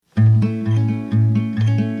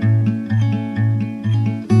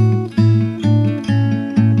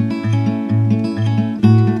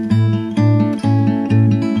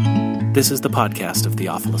This is the podcast of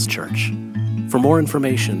Theophilus Church. For more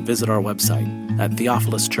information, visit our website at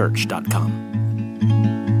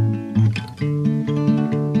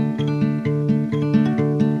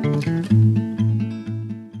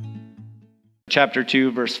theophiluschurch.com. Chapter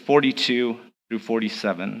 2, verse 42 through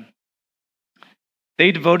 47.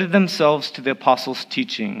 They devoted themselves to the apostles'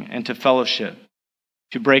 teaching and to fellowship,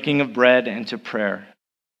 to breaking of bread and to prayer.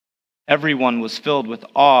 Everyone was filled with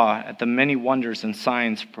awe at the many wonders and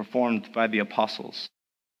signs performed by the apostles.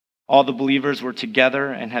 All the believers were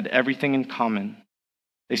together and had everything in common.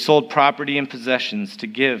 They sold property and possessions to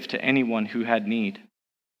give to anyone who had need.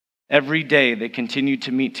 Every day they continued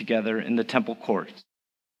to meet together in the temple courts.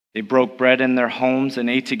 They broke bread in their homes and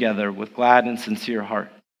ate together with glad and sincere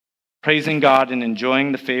heart, praising God and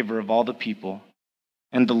enjoying the favor of all the people.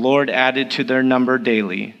 And the Lord added to their number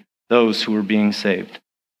daily those who were being saved.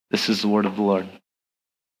 This is the word of the Lord.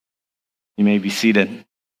 You may be seated.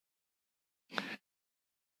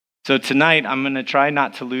 So tonight, I'm going to try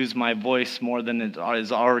not to lose my voice more than it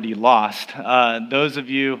is already lost. Those of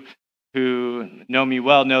you who know me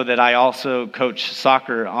well know that I also coach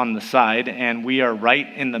soccer on the side, and we are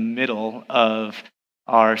right in the middle of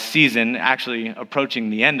our season, actually approaching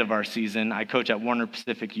the end of our season. I coach at Warner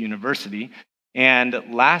Pacific University,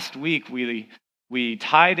 and last week we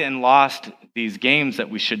tied and lost these games that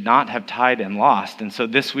we should not have tied and lost. And so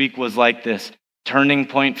this week was like this turning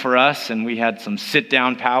point for us, and we had some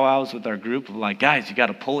sit-down powwows with our group of like, guys, you got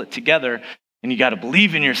to pull it together, and you got to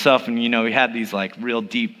believe in yourself. And, we had these like real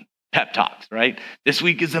deep pep talks, right? This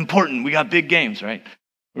week is important. We got big games, right?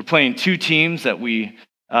 We're playing two teams that we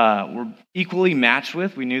were equally matched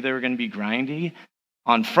with. We knew they were going to be grindy.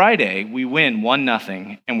 On Friday, we win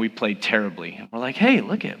 1-0, and we played terribly. We're like, hey,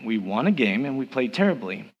 look it. We won a game, and we played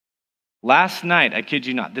terribly. Last night, I kid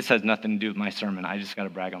you not, this has nothing to do with my sermon. I just got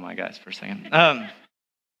to brag on my guys for a second.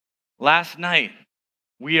 Last night,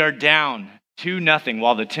 we are down 2-0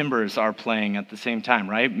 while the Timbers are playing at the same time,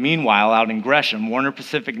 right? Meanwhile, out in Gresham, Warner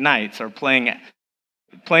Pacific Knights are playing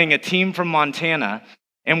a team from Montana,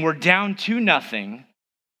 and we're down 2-0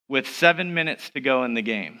 with 7 minutes to go in the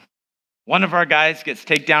game. One of our guys gets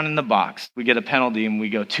taken down in the box. We get a penalty, and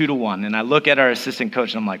we go 2-1. And I look at our assistant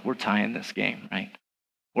coach, and I'm like, we're tying this game, right?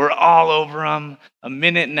 We're all over them. 1.5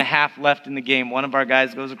 minutes left in the game. One of our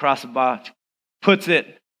guys goes across the box, puts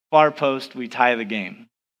it far post. We tie the game.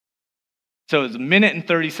 So it's 1 minute and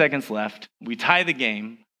 30 seconds left. We tie the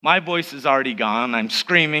game. My voice is already gone. I'm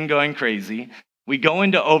screaming, going crazy. We go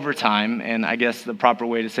into overtime, and I guess the proper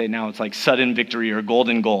way to say it now, it's like sudden victory or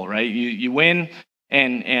golden goal, right? You win,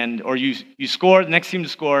 or you score. The next team to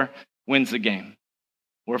score wins the game.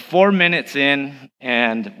 We're 4 minutes in,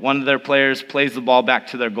 and one of their players plays the ball back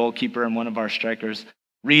to their goalkeeper, and one of our strikers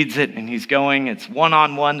reads it, and he's going. It's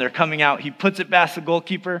 1-on-1. They're coming out. He puts it past the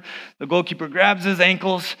goalkeeper. The goalkeeper grabs his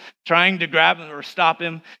ankles, trying to grab him or stop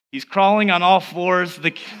him. He's crawling on all fours.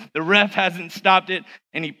 The ref hasn't stopped it,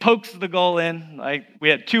 and he pokes the goal in. Like, we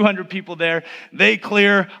had 200 people there. They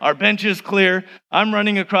clear. Our bench is clear. I'm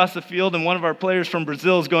running across the field, and one of our players from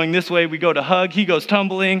Brazil is going this way. We go to hug. He goes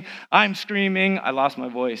tumbling. I'm screaming. I lost my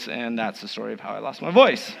voice, and that's the story of how I lost my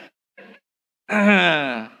voice.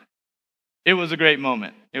 It was a great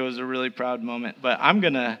moment. It was a really proud moment. But I'm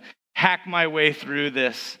going to hack my way through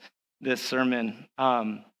this sermon.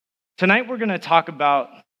 Tonight we're going to talk about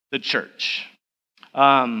the church.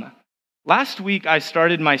 Last week I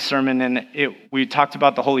started my sermon, and we talked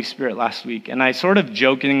about the Holy Spirit last week. And I sort of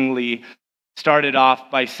jokingly started off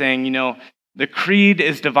by saying, the creed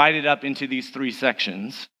is divided up into these 3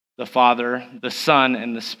 sections: the Father, the Son,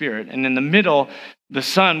 and the Spirit. And in the middle, the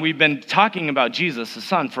Son, we've been talking about Jesus, the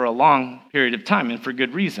Son, for a long period of time, and for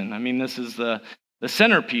good reason. I mean, this is the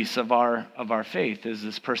centerpiece of our faith, is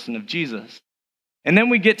this person of Jesus. And then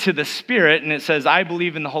we get to the Spirit, and it says, I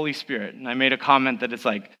believe in the Holy Spirit. And I made a comment that it's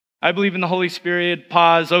like, I believe in the Holy Spirit,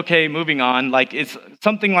 pause, okay, moving on. Like, it's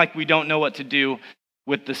something like we don't know what to do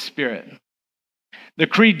with the Spirit. The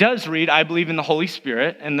creed does read, I believe in the Holy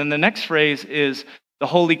Spirit, and then the next phrase is the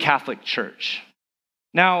Holy Catholic Church.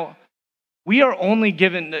 Now, we are only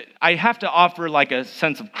given, I have to offer like a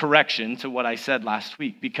sense of correction to what I said last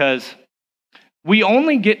week, because we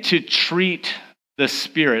only get to treat the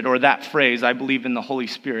Spirit, or that phrase, I believe in the Holy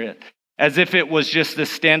Spirit, as if it was just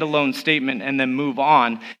this standalone statement and then move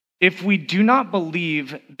on, if we do not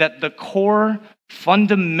believe that the core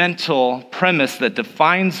fundamental premise that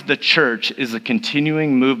defines the church is a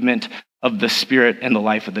continuing movement of the Spirit in the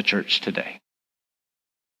life of the church today.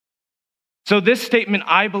 So this statement,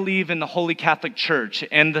 I believe in the Holy Catholic Church,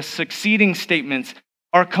 and the succeeding statements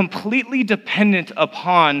are completely dependent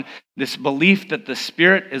upon this belief that the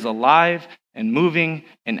Spirit is alive, and moving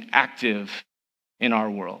and active in our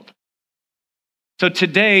world. So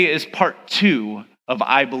today is part 2 of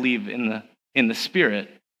I Believe in the Spirit,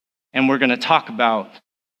 and we're going to talk about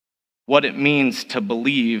what it means to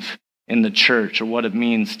believe in the church, or what it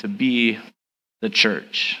means to be the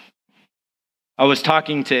church. I was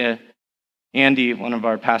talking to Andy, one of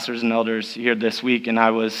our pastors and elders here this week, and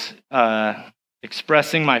I was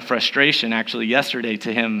expressing my frustration actually yesterday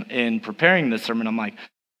to him in preparing this sermon. I'm like,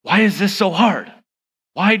 why is this so hard?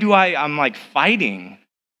 Why do I'm like fighting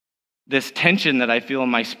this tension that I feel in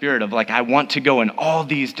my spirit of like, I want to go in all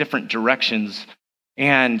these different directions.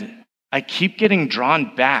 And I keep getting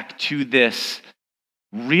drawn back to this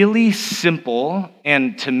really simple,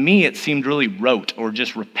 and to me it seemed really rote or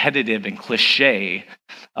just repetitive and cliche,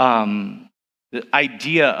 the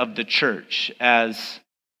idea of the church as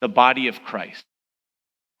the body of Christ.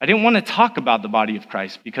 I didn't want to talk about the body of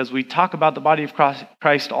Christ because we talk about the body of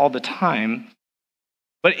Christ all the time.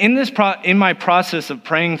 But in my process of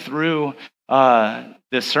praying through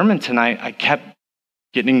this sermon tonight, I kept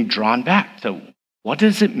getting drawn back to what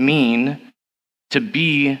does it mean to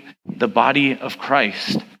be the body of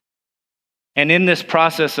Christ? And in this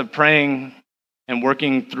process of praying and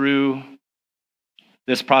working through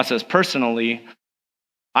this process personally,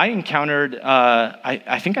 I encountered,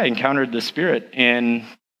 I think I encountered the Spirit in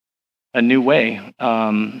a new way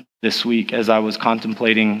this week as I was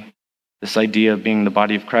contemplating this idea of being the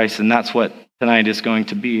body of Christ. And that's what tonight is going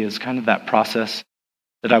to be, is kind of that process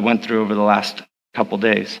that I went through over the last couple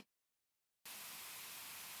days.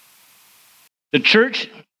 The church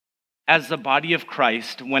as the body of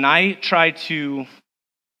Christ, when I try to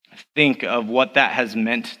think of what that has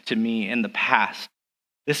meant to me in the past,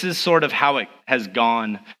 this is sort of how it has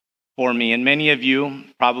gone for me. And many of you,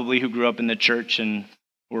 probably who grew up in the church and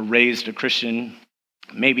were raised a Christian,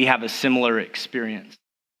 maybe have a similar experience.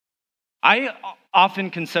 I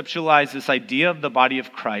often conceptualize this idea of the body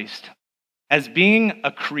of Christ as being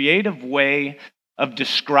a creative way of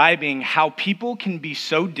describing how people can be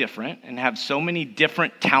so different and have so many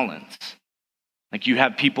different talents. Like you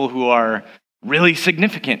have people who are really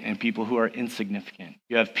significant and people who are insignificant.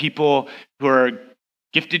 You have people who are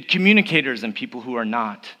gifted communicators and people who are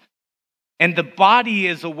not. And the body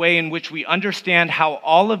is a way in which we understand how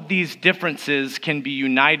all of these differences can be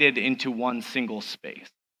united into one single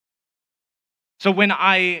space. So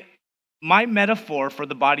my metaphor for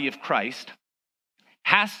the body of Christ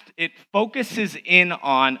it focuses in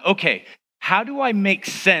on, okay, how do I make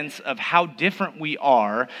sense of how different we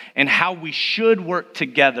are and how we should work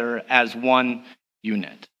together as one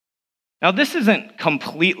unit? Now, this isn't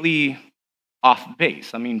completely off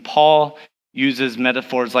base. I mean, Paul uses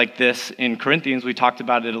metaphors like this in Corinthians. We talked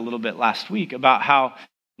about it a little bit last week about how,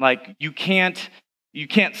 like, you can't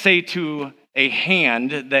say to a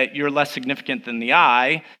hand that you're less significant than the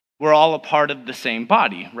eye. We're all a part of the same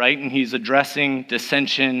body, right? And he's addressing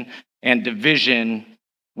dissension and division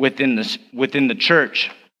within the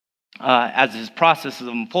church as his process of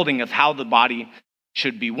unfolding of how the body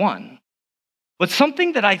should be one. But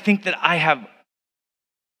something that I think that I have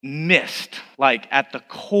missed, like at the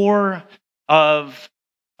core of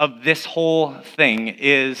this whole thing,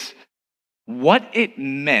 is what it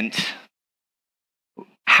meant.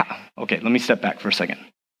 Okay, let me step back for a second.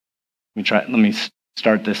 Let me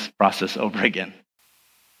start this process over again.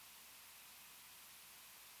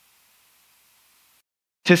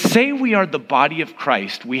 To say we are the body of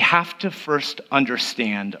Christ, we have to first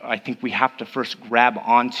understand, I think we have to first grab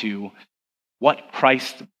onto what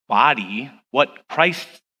Christ's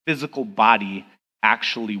physical body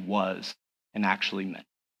actually was and actually meant.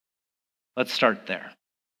 Let's start there.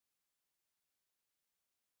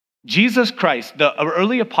 Jesus Christ, the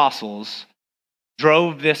early apostles,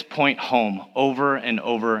 drove this point home over and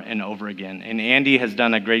over and over again. And Andy has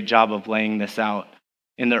done a great job of laying this out.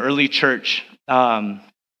 In the early church, the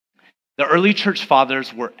early church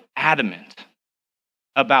fathers were adamant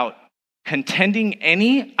about contending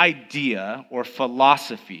any idea or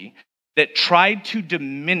philosophy that tried to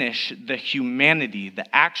diminish the humanity,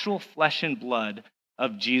 the actual flesh and blood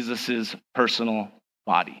of Jesus's personal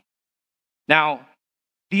body. Now,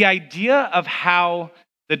 the idea of how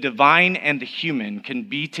the divine and the human can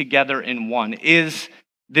be together in one is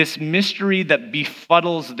this mystery that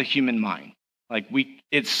befuddles the human mind.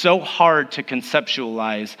 It's so hard to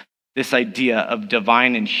conceptualize this idea of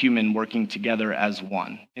divine and human working together as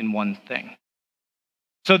one in one thing.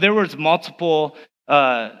 So there was multiple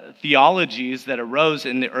theologies that arose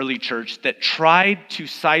in the early church that tried to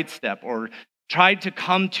sidestep or tried to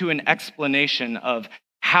come to an explanation of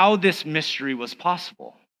how this mystery was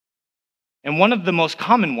possible. And one of the most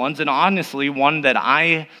common ones, and honestly one that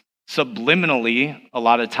I subliminally a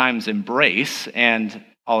lot of times embrace, and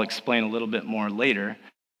I'll explain a little bit more later,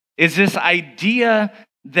 is this idea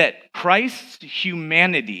that Christ's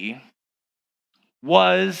humanity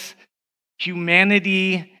was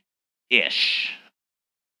humanity-ish.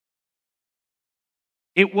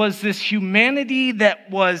 It was this humanity that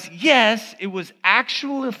was, yes, it was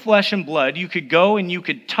actual flesh and blood. You could go and you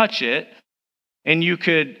could touch it and you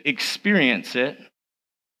could experience it,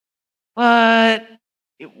 but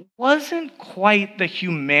it wasn't quite the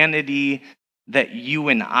humanity that you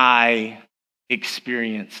and I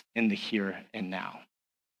experience in the here and now.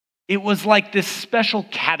 It was like this special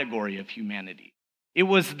category of humanity. It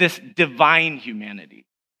was this divine humanity.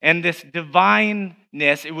 And this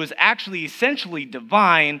divineness, it was actually essentially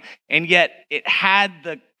divine, and yet it had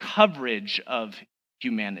the coverage of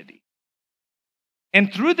humanity.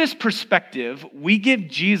 And through this perspective, we give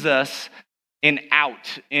Jesus an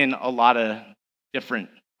out in a lot of different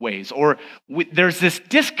ways. Or there's this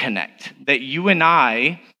disconnect that you and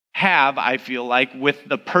I have, I feel like, with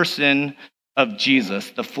the person of Jesus,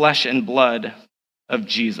 the flesh and blood of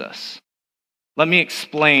Jesus. Let me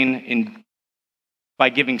explain by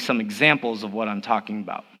giving some examples of what I'm talking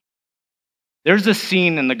about. There's a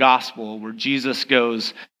scene in the gospel where Jesus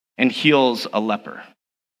goes and heals a leper,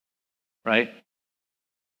 right?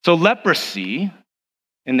 So leprosy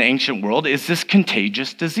in the ancient world is this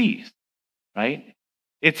contagious disease, right?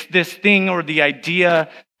 It's this thing, or the idea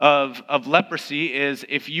of leprosy is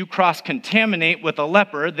if you cross-contaminate with a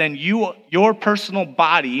leper, then your personal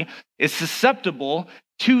body is susceptible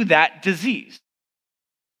to that disease.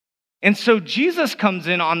 And so Jesus comes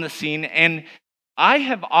in on the scene, and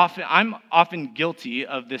I'm often guilty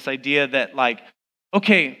of this idea that, like,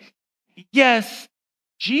 okay, yes,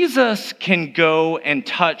 Jesus can go and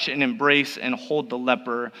touch and embrace and hold the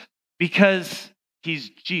leper because he's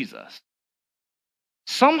Jesus.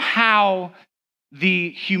 Somehow, the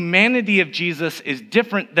humanity of Jesus is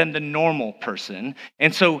different than the normal person,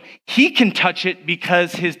 and so he can touch it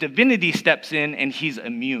because his divinity steps in and he's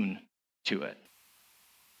immune to it.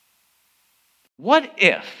 What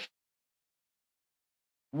if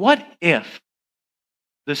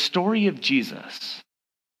the story of Jesus,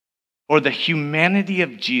 or the humanity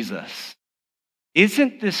of Jesus,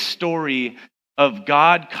 isn't this story of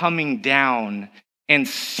God coming down and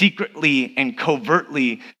secretly and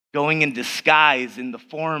covertly going in disguise in the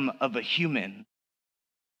form of a human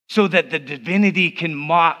so that the divinity can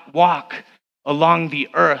walk along the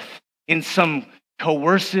earth in some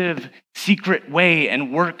coercive, secret way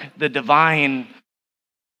and work the divine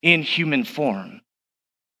in human form?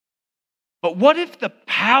 But what if the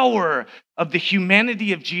power of the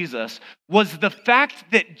humanity of Jesus was the fact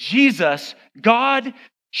that Jesus, God,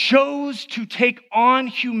 chose to take on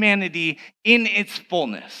humanity in its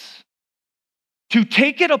fullness, to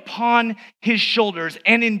take it upon his shoulders,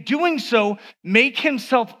 and in doing so, make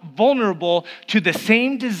himself vulnerable to the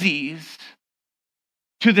same disease,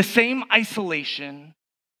 to the same isolation,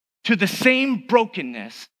 to the same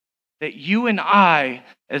brokenness that you and I,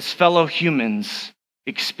 as fellow humans,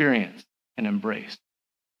 experience and embrace.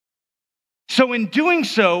 So in doing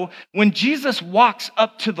so, when Jesus walks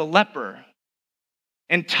up to the leper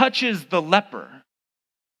and touches the leper,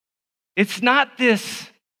 it's not this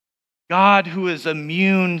God who is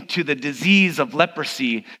immune to the disease of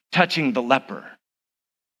leprosy touching the leper.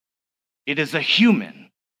 It is a human.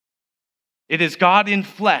 It is God in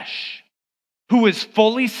flesh who is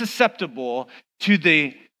fully susceptible to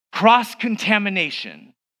the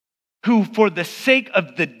cross-contamination, who, for the sake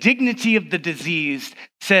of the dignity of the disease,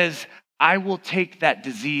 says, I will take that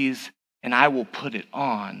disease and I will put it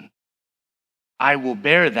on. I will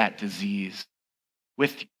bear that disease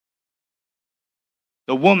with you.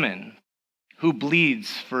 The woman who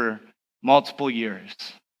bleeds for multiple years.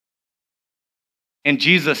 And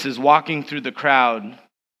Jesus is walking through the crowd,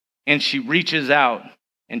 and she reaches out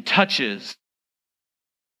and touches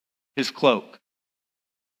his cloak.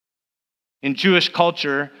 In Jewish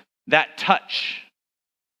culture, that touch,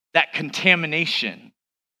 that contamination,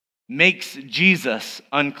 makes Jesus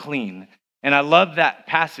unclean. And I love that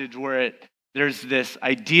passage where there's this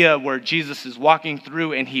idea where Jesus is walking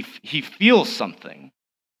through and he feels something.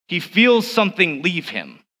 He feels something leave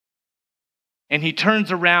him. And he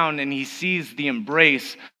turns around and he sees the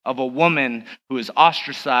embrace of a woman who is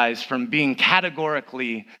ostracized from being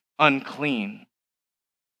categorically unclean.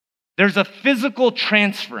 There's a physical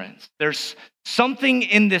transference. There's something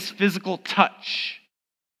in this physical touch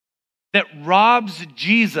that robs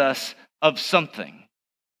Jesus of something.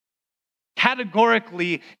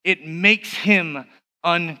 Categorically, it makes him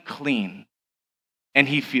unclean, and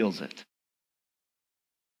he feels it.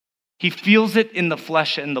 He feels it in the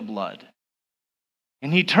flesh and the blood.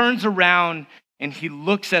 And he turns around and he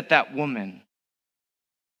looks at that woman,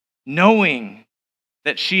 knowing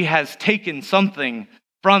that she has taken something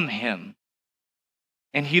from him.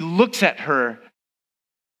 And he looks at her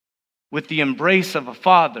with the embrace of a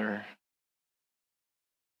father,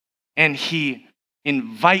 and he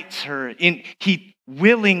invites her in. He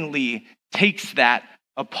willingly takes that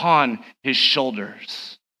upon his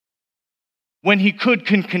shoulders. When he could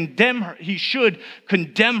condemn her, he should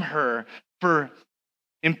condemn her for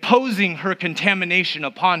imposing her contamination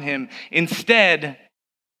upon him. Instead,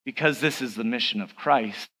 because this is the mission of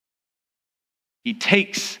Christ, he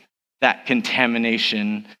takes that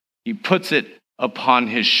contamination, he puts it upon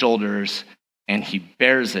his shoulders, and he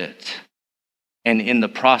bears it. And in the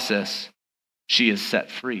process, she is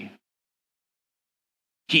set free.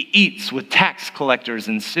 He eats with tax collectors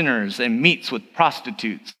and sinners and meets with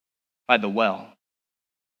prostitutes by the well.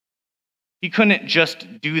 He couldn't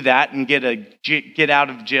just do that and get a get out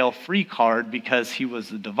of jail free card because he was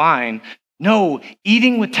the divine. No,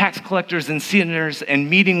 eating with tax collectors and sinners and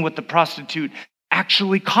meeting with the prostitute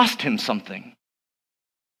actually cost him something.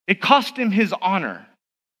 It cost him his honor.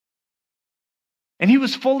 And he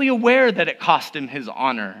was fully aware that it cost him his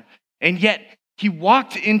honor. And yet he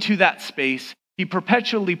walked into that space. He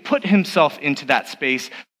perpetually put himself into that space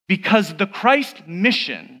because the Christ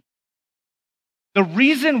mission, the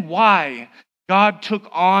reason why God took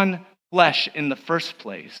on flesh in the first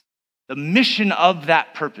place, the mission of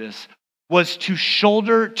that purpose was to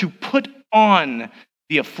put on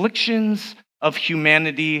the afflictions of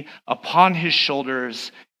humanity upon his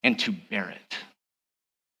shoulders and to bear it.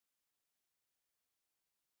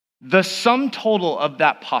 The sum total of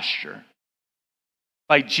that posture,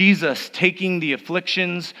 by Jesus taking the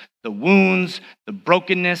afflictions, the wounds, the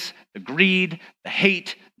brokenness, the greed, the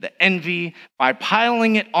hate, the envy, by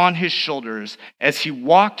piling it on his shoulders as he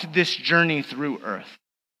walked this journey through earth,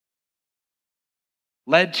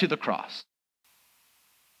 led to the cross.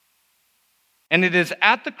 And it is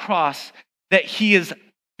at the cross that he is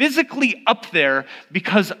physically up there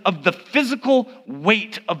because of the physical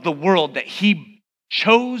weight of the world that he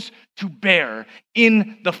chose to bear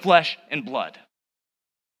in the flesh and blood.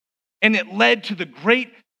 And it led to the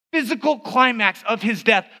great physical climax of his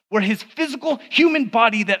death, where his physical human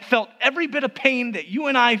body that felt every bit of pain that you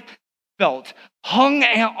and I felt hung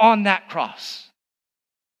on that cross.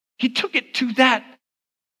 He took it to that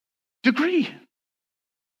degree.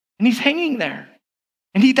 And he's hanging there.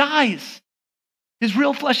 And he dies. His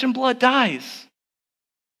real flesh and blood dies.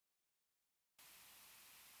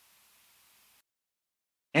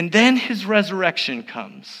 And then his resurrection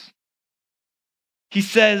comes. He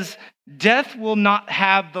says, death will not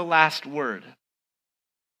have the last word.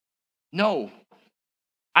 No,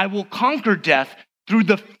 I will conquer death through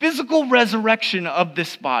the physical resurrection of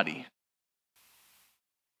this body.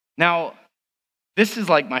 Now, this is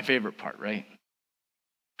like my favorite part, right?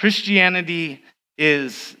 Christianity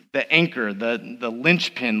is the anchor, the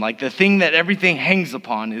linchpin, like the thing that everything hangs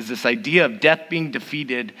upon is this idea of death being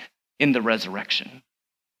defeated in the resurrection.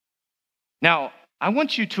 Now, I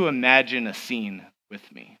want you to imagine a scene with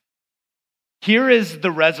me. Here is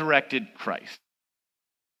the resurrected Christ.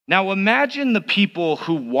 Now imagine the people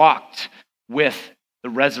who walked with the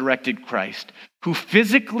resurrected Christ, who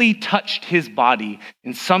physically touched his body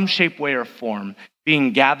in some shape, way, or form,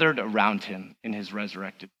 being gathered around him in his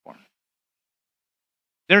resurrected form.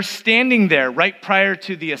 They're standing there right prior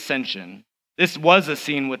to the ascension. This was a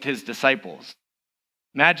scene with his disciples.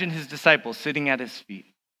 Imagine his disciples sitting at his feet.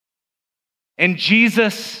 And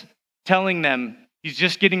Jesus telling them he's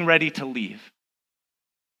just getting ready to leave.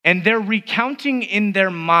 And they're recounting in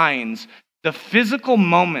their minds the physical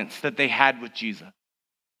moments that they had with Jesus.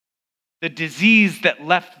 The disease that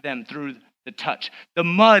left them through the touch. The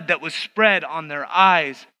mud that was spread on their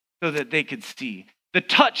eyes so that they could see. The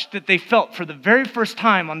touch that they felt for the very first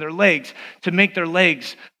time on their legs to make their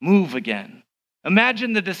legs move again.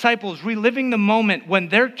 Imagine the disciples reliving the moment when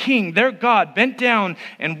their king, their God, bent down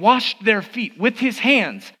and washed their feet with his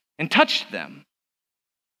hands and touched them.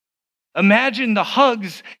 Imagine the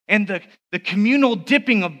hugs and the communal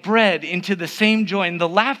dipping of bread into the same joy and the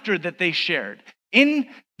laughter that they shared in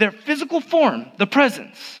their physical form, the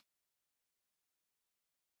presence.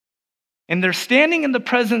 And they're standing in the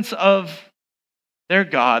presence of their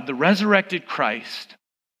God, the resurrected Christ.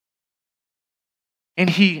 And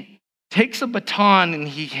he takes a baton and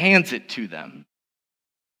he hands it to them.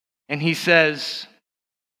 And he says,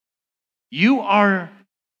 "You are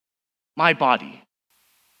my body.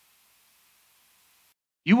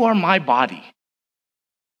 You are my body.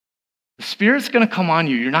 The Spirit's going to come on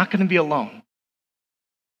you. You're not going to be alone.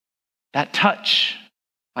 that touch,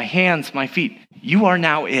 my hands, my feet. You are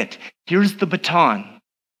now it. Here's the baton.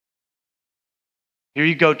 Here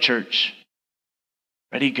you go, church.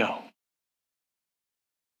 Ready, go.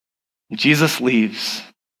 Jesus leaves,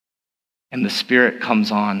 and the Spirit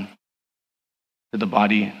comes on to the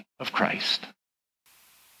body of Christ.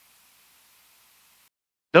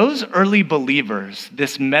 Those early believers,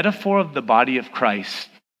 this metaphor of the body of Christ,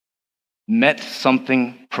 meant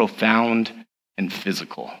something profound and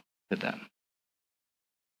physical to them.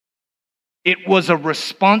 It was a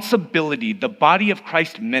responsibility. The body of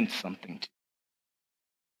Christ meant something to them.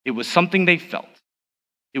 It was something they felt.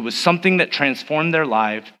 It was something that transformed their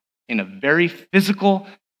life in a very physical,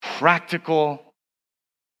 practical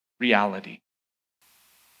reality.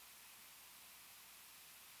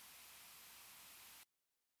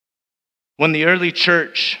 When the early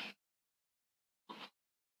church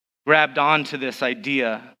grabbed onto this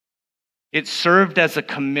idea, it served as a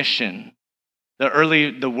commission.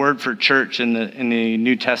 The word for church in the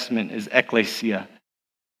New Testament is ekklesia.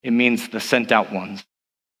 It means the sent out ones.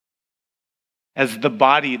 As the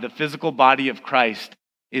body, the physical body of Christ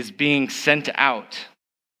is being sent out,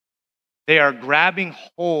 they are grabbing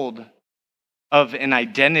hold of an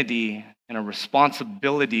identity and a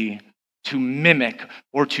responsibility to mimic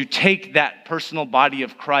or to take that personal body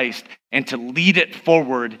of Christ and to lead it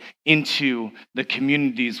forward into the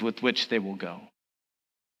communities with which they will go,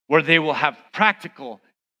 where they will have practical,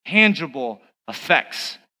 tangible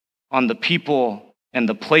effects on the people and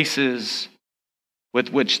the places with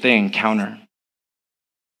which they encounter.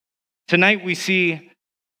 Tonight we see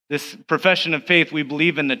this profession of faith. We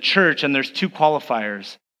believe in the church, and there's two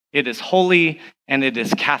qualifiers. It is holy and it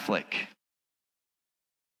is Catholic.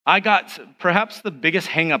 I got, perhaps the biggest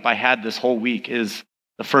hang up I had this whole week is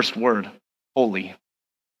the first word, holy.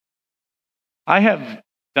 I have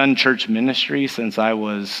done church ministry since I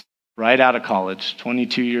was right out of college,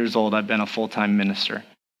 22 years old. I've been a full-time minister.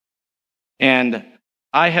 And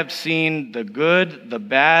I have seen the good, the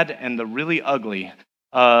bad, and the really ugly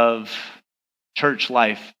of church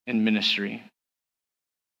life and ministry.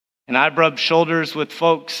 And I've rubbed shoulders with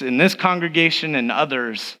folks in this congregation and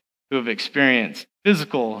others who have experienced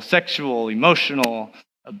physical, sexual, emotional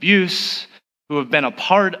abuse, who have been a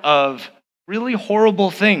part of really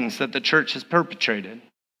horrible things that the church has perpetrated.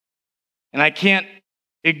 And I can't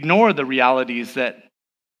ignore the realities that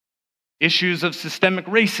issues of systemic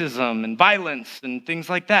racism and violence and things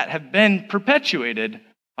like that have been perpetuated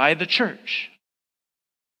by the church.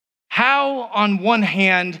 How, on one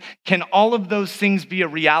hand, can all of those things be a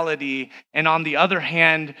reality, and on the other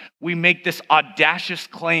hand, we make this audacious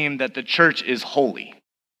claim that the church is holy?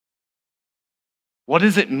 What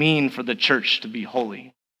does it mean for the church to be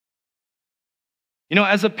holy? You know,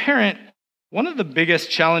 as a parent, one of the biggest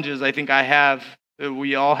challenges I think I have,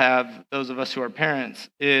 we all have, those of us who are parents,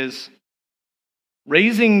 is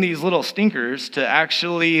raising these little stinkers to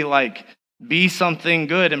actually be something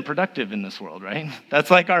good and productive in this world, right? That's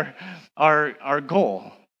like our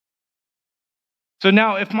goal. So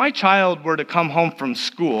now if my child were to come home from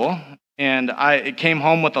school and it came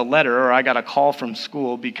home with a letter, or I got a call from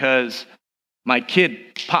school because my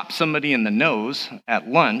kid popped somebody in the nose at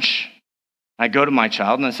lunch, I go to my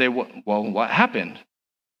child and I say, well, what happened?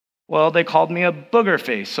 Well, they called me a booger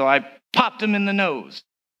face, so I popped him in the nose,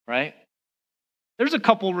 right? There's a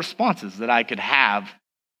couple responses that I could have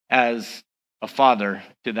as a father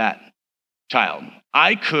to that child.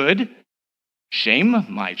 I could shame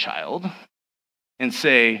my child and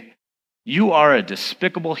say, you are a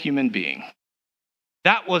despicable human being.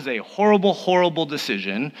 That was a horrible, horrible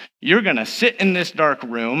decision. You're going to sit in this dark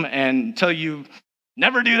room until you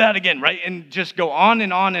never do that again, right? And just go on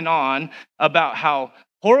and on and on about how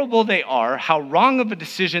horrible they are, how wrong of a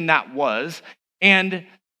decision that was, and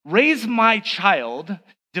raise my child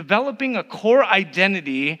developing a core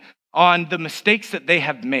identity on the mistakes that they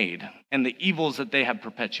have made and the evils that they have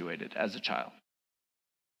perpetuated as a child.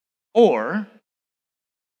 Or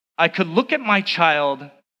I could look at my child,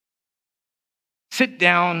 sit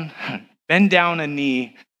down, bend down a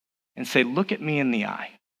knee, and say, look at me in the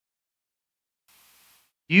eye.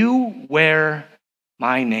 You wear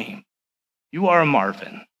my name. You are a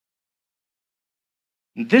Marvin.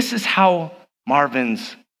 And this is how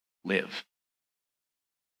Marvins live.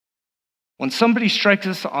 When somebody strikes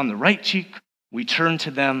us on the right cheek, we turn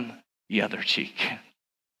to them the other cheek.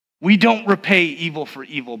 We don't repay evil for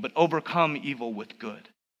evil, but overcome evil with good.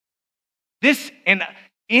 And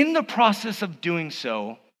in the process of doing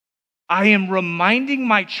so, I am reminding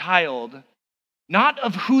my child not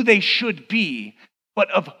of who they should be, but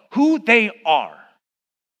of who they are.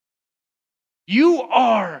 You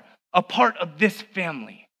are a part of this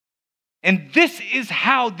family. And this is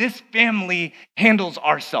how this family handles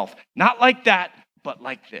ourselves. Not like that, but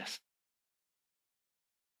like this.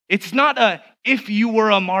 It's not a, if you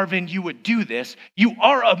were a Marvin, you would do this. You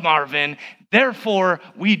are a Marvin, therefore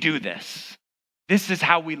we do this. This is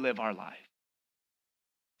how we live our life.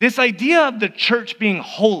 This idea of the church being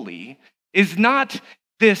holy is not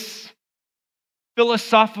this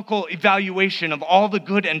philosophical evaluation of all the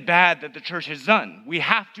good and bad that the church has done. We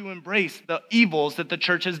have to embrace the evils that the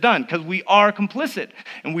church has done because we are complicit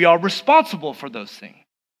and we are responsible for those things.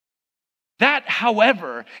 That,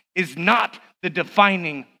 however, is not the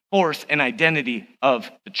defining force and identity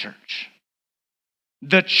of the church.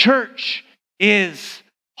 The church is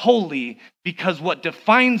holy because what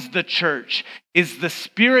defines the church is the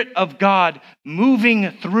Spirit of God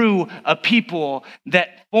moving through a people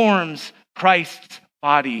that forms Christ's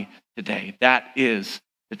body today. That is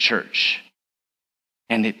the church.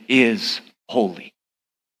 And it is holy.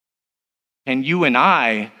 And you and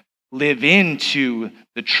I live into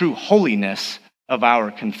the true holiness of our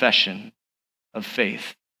confession of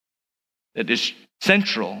faith that is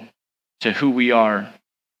central to who we are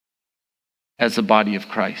as the body of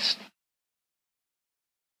Christ.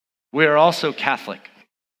 We are also Catholic.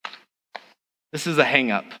 This is a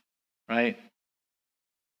hang-up, right?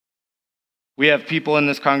 We have people in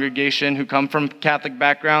this congregation who come from Catholic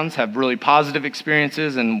backgrounds, have really positive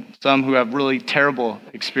experiences, and some who have really terrible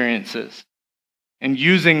experiences. And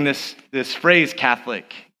using this phrase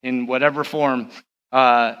Catholic in whatever form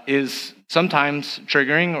is sometimes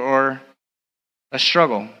triggering or a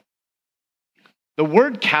struggle. The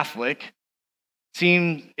word Catholic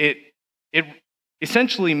it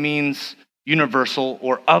essentially means universal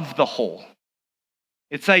or of the whole.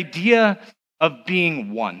 It's the idea of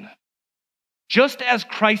being one. Just as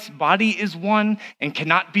Christ's body is one and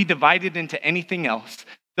cannot be divided into anything else,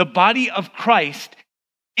 the body of Christ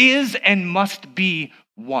is and must be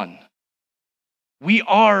one. We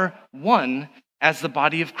are one as the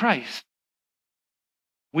body of Christ.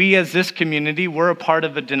 We as this community, we're a part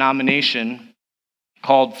of a denomination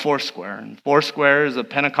called Foursquare. And Foursquare is a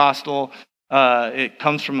Pentecostal, it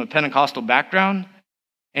comes from a Pentecostal background.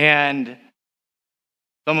 And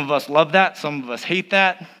some of us love that, some of us hate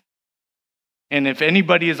that. And if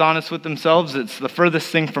anybody is honest with themselves, it's the furthest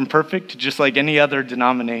thing from perfect, just like any other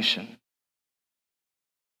denomination.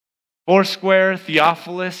 Foursquare,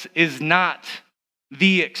 Theophilus, is not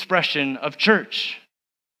the expression of church.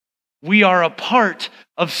 We are a part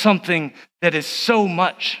of something that is so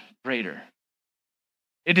much greater.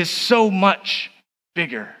 It is so much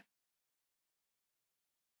bigger.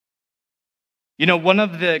 You know, one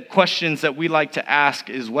of the questions that we like to ask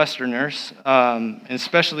as Westerners,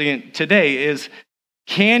 especially today, is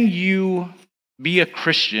can you be a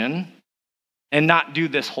Christian and not do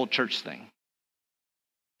this whole church thing?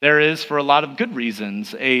 There is, for a lot of good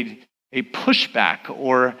reasons, a pushback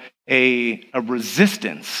or a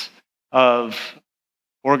resistance of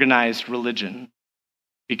organized religion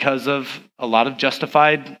because of a lot of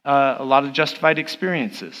justified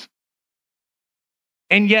experiences.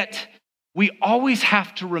 And yet, we always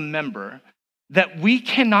have to remember that we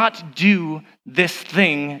cannot do this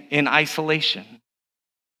thing in isolation.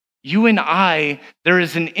 You and I, there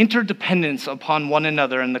is an interdependence upon one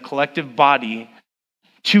another in the collective body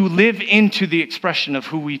to live into the expression of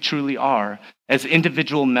who we truly are as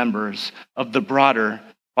individual members of the broader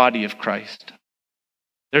body of Christ.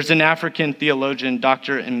 There's an African theologian,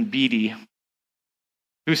 Dr. Mbidi,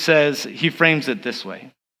 who says, he frames it this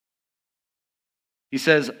way. He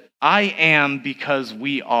says, I am because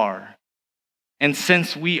we are, and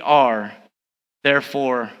since we are,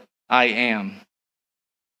 therefore I am.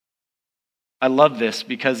 I love this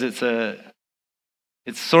because it's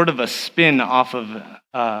sort of a spin off of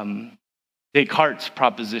Descartes'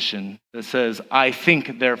 proposition that says, I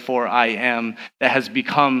think, therefore I am, that has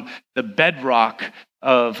become the bedrock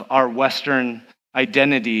of our Western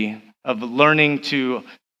identity of learning to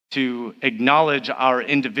acknowledge our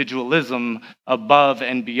individualism above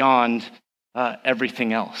and beyond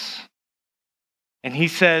everything else. And he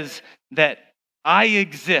says that I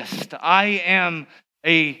exist. I am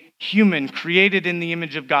a human created in the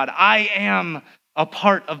image of God. I am a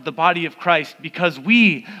part of the body of Christ because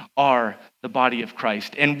we are the body of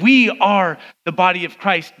Christ. And we are the body of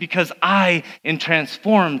Christ because I am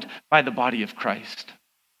transformed by the body of Christ.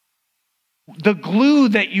 The glue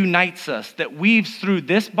that unites us, that weaves through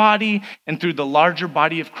this body and through the larger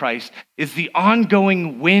body of Christ, is the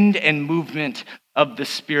ongoing wind and movement of the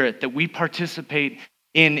Spirit that we participate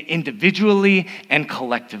in individually and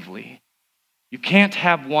collectively. You can't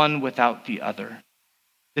have one without the other.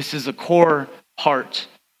 This is a core part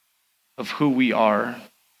of who we are.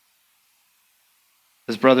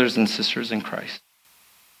 as brothers and sisters in Christ.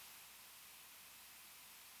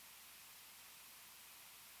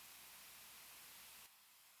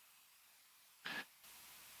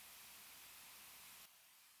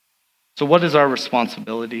 So what is our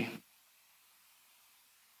responsibility?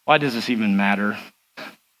 Why does this even matter?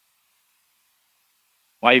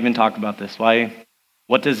 Why even talk about this?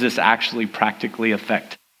 What does this actually practically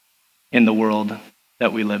affect in the world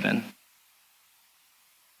that we live in?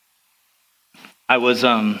 I was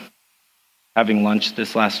having lunch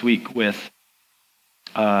this last week with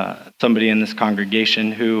somebody in this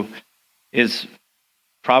congregation who is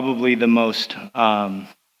probably the most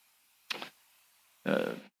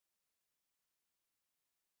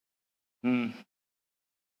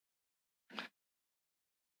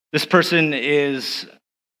this person is,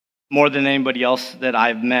 more than anybody else that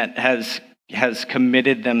I've met, has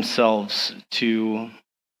committed themselves to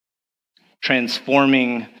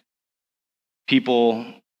transforming people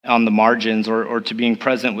on the margins, or to being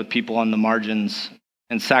present with people on the margins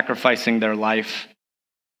and sacrificing their life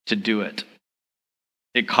to do it.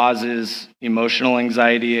 It causes emotional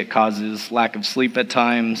anxiety. It causes lack of sleep at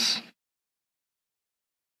times,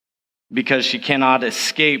 because she cannot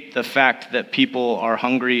escape the fact that people are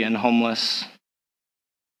hungry and homeless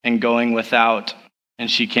and going without, and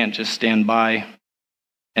she can't just stand by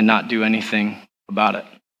and not do anything about it.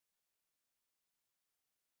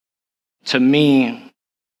 To me,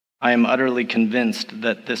 I am utterly convinced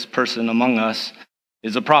that this person among us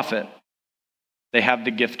is a prophet. They have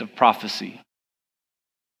the gift of prophecy.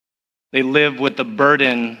 They live with the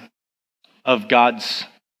burden of God's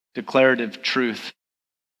declarative truth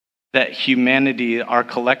that humanity, our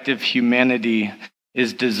collective humanity,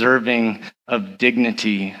 is deserving of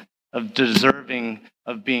dignity, of deserving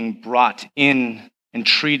of being brought in and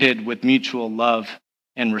treated with mutual love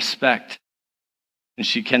and respect. And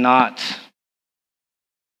she cannot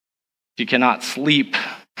sleep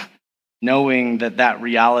knowing that that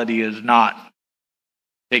reality is not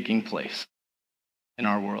taking place in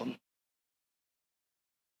our world.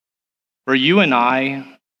 For you and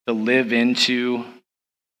I to live into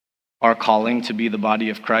our calling to be the body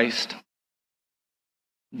of Christ,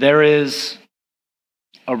 there is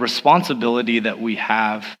a responsibility that we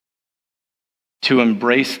have to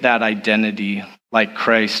embrace that identity like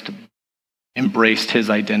Christ embraced his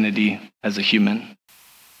identity as a human.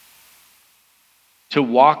 To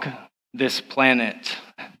walk this planet,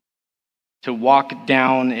 to walk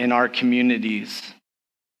down in our communities,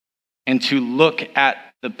 and to look at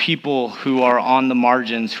the people who are on the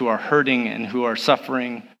margins, who are hurting and who are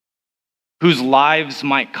suffering, whose lives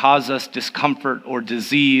might cause us discomfort or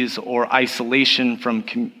disease or isolation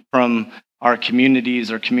from our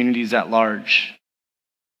communities or communities at large.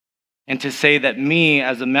 And to say that me,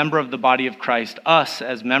 as a member of the body of Christ, us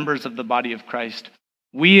as members of the body of Christ,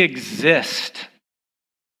 we exist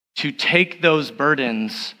to take those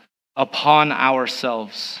burdens upon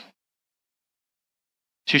ourselves,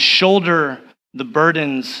 to shoulder the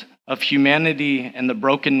burdens of humanity and the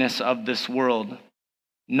brokenness of this world,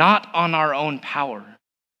 not on our own power,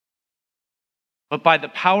 but by the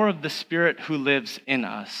power of the Spirit who lives in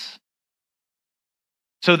us,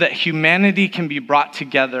 so that humanity can be brought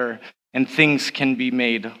together and things can be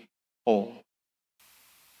made whole.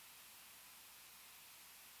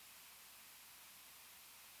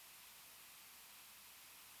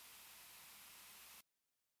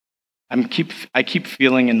 I keep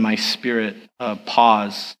feeling in my spirit a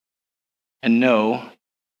pause, and no,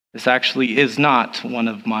 this actually is not one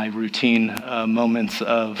of my routine moments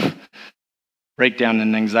of breakdown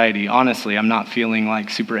and anxiety. Honestly, I'm not feeling like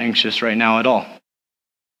super anxious right now at all.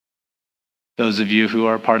 Those of you who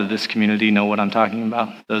are part of this community know what I'm talking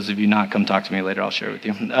about. Those of you not, come talk to me later. I'll share with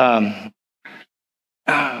you.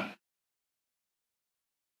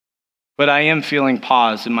 But I am feeling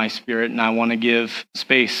pause in my spirit, and I want to give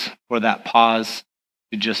space for that pause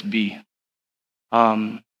to just be.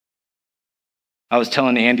 I was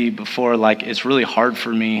telling Andy before, it's really hard for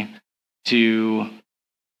me to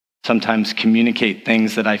sometimes communicate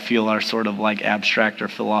things that I feel are sort of abstract or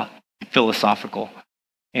philosophical.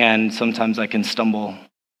 And sometimes I can stumble.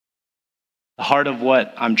 The heart of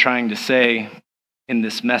what I'm trying to say in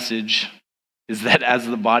this message is that as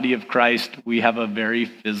the body of Christ, we have a very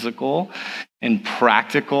physical and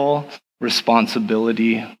practical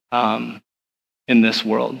responsibility in this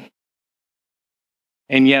world.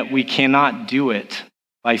 And yet we cannot do it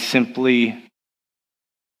by simply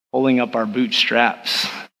pulling up our bootstraps,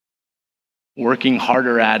 working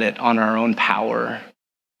harder at it on our own power,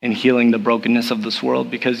 and healing the brokenness of this world,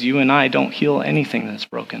 because you and I don't heal anything that's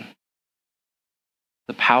broken.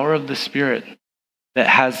 The power of the Spirit that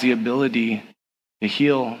has the ability to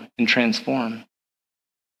heal and transform.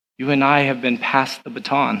 You and I have been passed the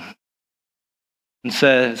baton and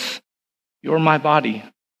says, you're my body.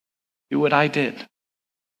 Do what I did.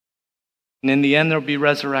 And in the end, there'll be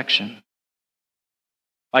resurrection.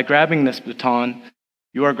 By grabbing this baton,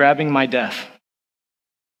 you are grabbing my death.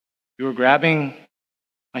 You are grabbing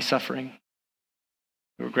my suffering.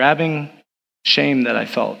 You are grabbing shame that I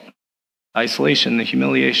felt, isolation, the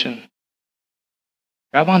humiliation.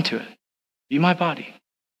 Grab onto it. Be my body.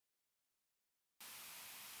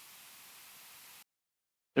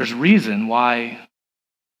 There's reason why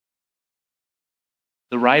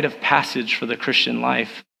the rite of passage for the Christian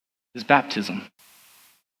life is baptism.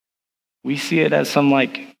 We see it as some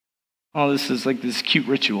this is like this cute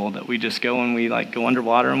ritual that we just go and we go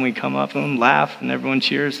underwater and we come up and laugh and everyone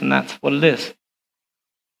cheers, and that's what it is.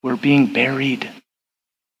 We're being buried.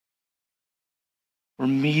 We're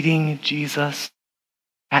meeting Jesus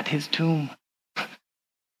at his tomb.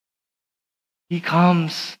 He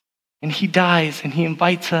comes and he dies and he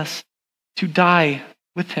invites us to die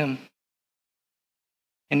with him.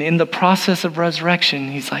 And in the process of resurrection,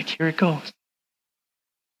 he's like, here it goes.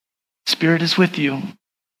 Spirit is with you.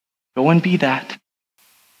 Go and be that.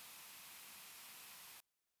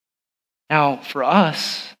 Now, for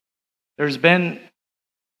us,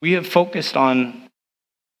 we have focused on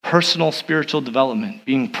personal spiritual development,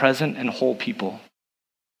 being present and whole people.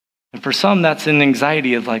 And for some, that's an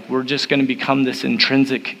anxiety of we're just going to become this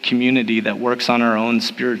intrinsic community that works on our own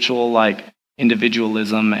spiritual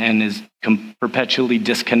individualism and is perpetually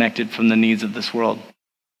disconnected from the needs of this world.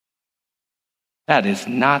 That is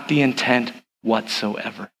not the intent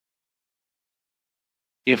whatsoever.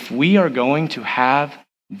 If we are going to have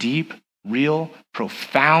deep, real,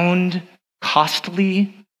 profound,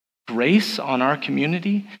 costly grace on our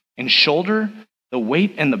community and shoulder the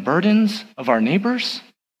weight and the burdens of our neighbors,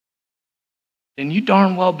 then you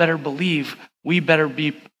darn well better believe we better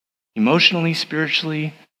be emotionally,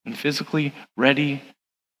 spiritually, and physically ready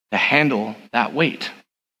to handle that weight.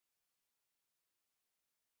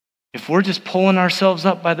 If we're just pulling ourselves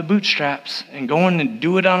up by the bootstraps and going and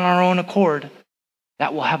do it on our own accord,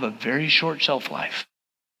 that will have a very short shelf life.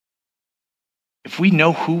 If we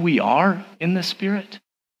know who we are in the Spirit,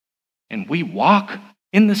 and we walk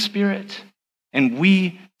in the Spirit, and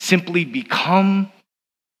we simply become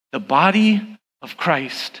the body of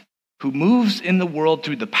Christ who moves in the world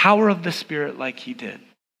through the power of the Spirit like he did,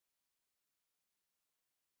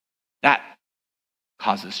 that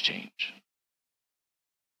causes change.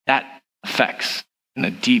 That affects in a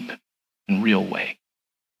deep and real way.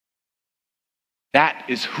 That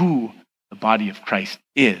is who the body of Christ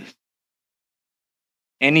is.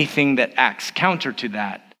 Anything that acts counter to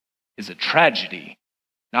that is a tragedy,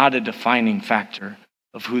 not a defining factor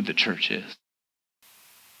of who the church is.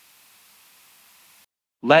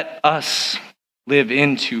 Let us live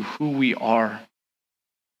into who we are,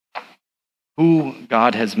 who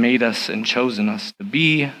God has made us and chosen us to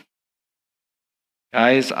be.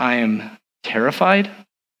 Guys, I am terrified,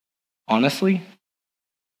 honestly.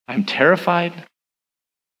 I'm terrified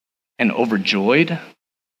and overjoyed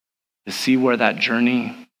to see where that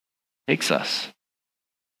journey takes us.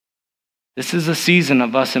 This is a season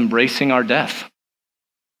of us embracing our death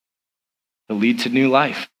to lead to new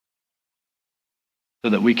life, so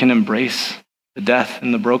that we can embrace the death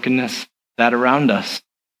and the brokenness that around us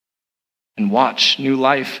and watch new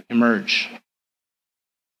life emerge.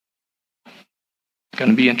 It's going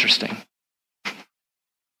to be interesting.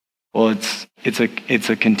 Well, it's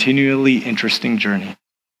a continually interesting journey,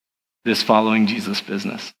 this following Jesus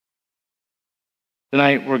business.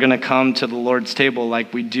 Tonight, we're going to come to the Lord's table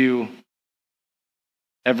like we do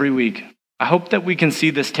every week. I hope that we can see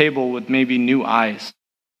this table with maybe new eyes.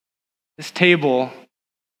 This table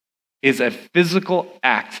is a physical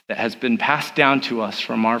act that has been passed down to us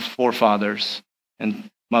from our forefathers and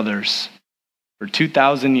mothers for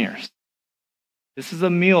 2,000 years. This is a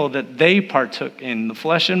meal that they partook in, the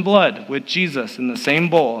flesh and blood, with Jesus in the same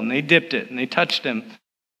bowl, and they dipped it and they touched him.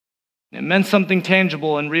 It meant something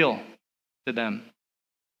tangible and real to them.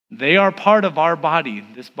 They are part of our body.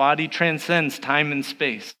 This body transcends time and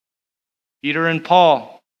space. Peter and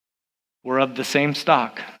Paul were of the same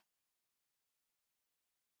stock.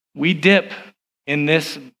 We dip in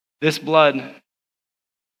this blood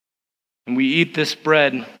and we eat this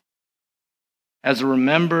bread as a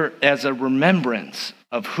remembrance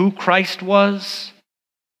of who Christ was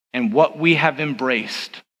and what we have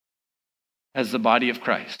embraced as the body of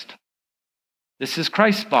Christ. This is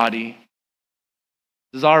Christ's body.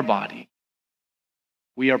 This is our body.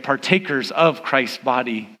 We are partakers of Christ's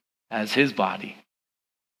body as his body.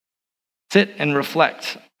 sit and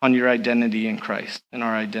reflect on your identity in Christ and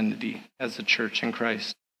our identity as a church in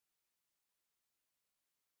Christ.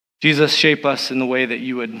 Jesus, shape us in the way that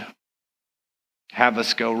you would have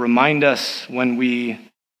us go. Remind us when we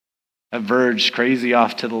have verged crazy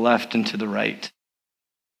off to the left and to the right.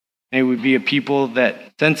 May we be a people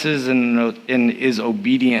that senses and is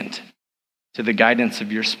obedient to the guidance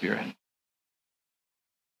of your Spirit.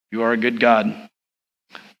 You are a good God.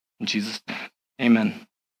 In Jesus' name, amen.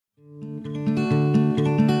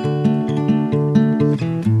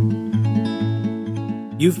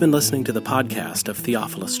 You've been listening to the podcast of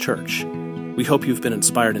Theophilus Church. We hope you've been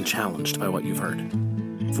inspired and challenged by what you've heard.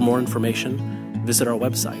 For more information, visit our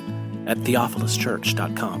website at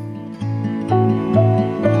theophiluschurch.com.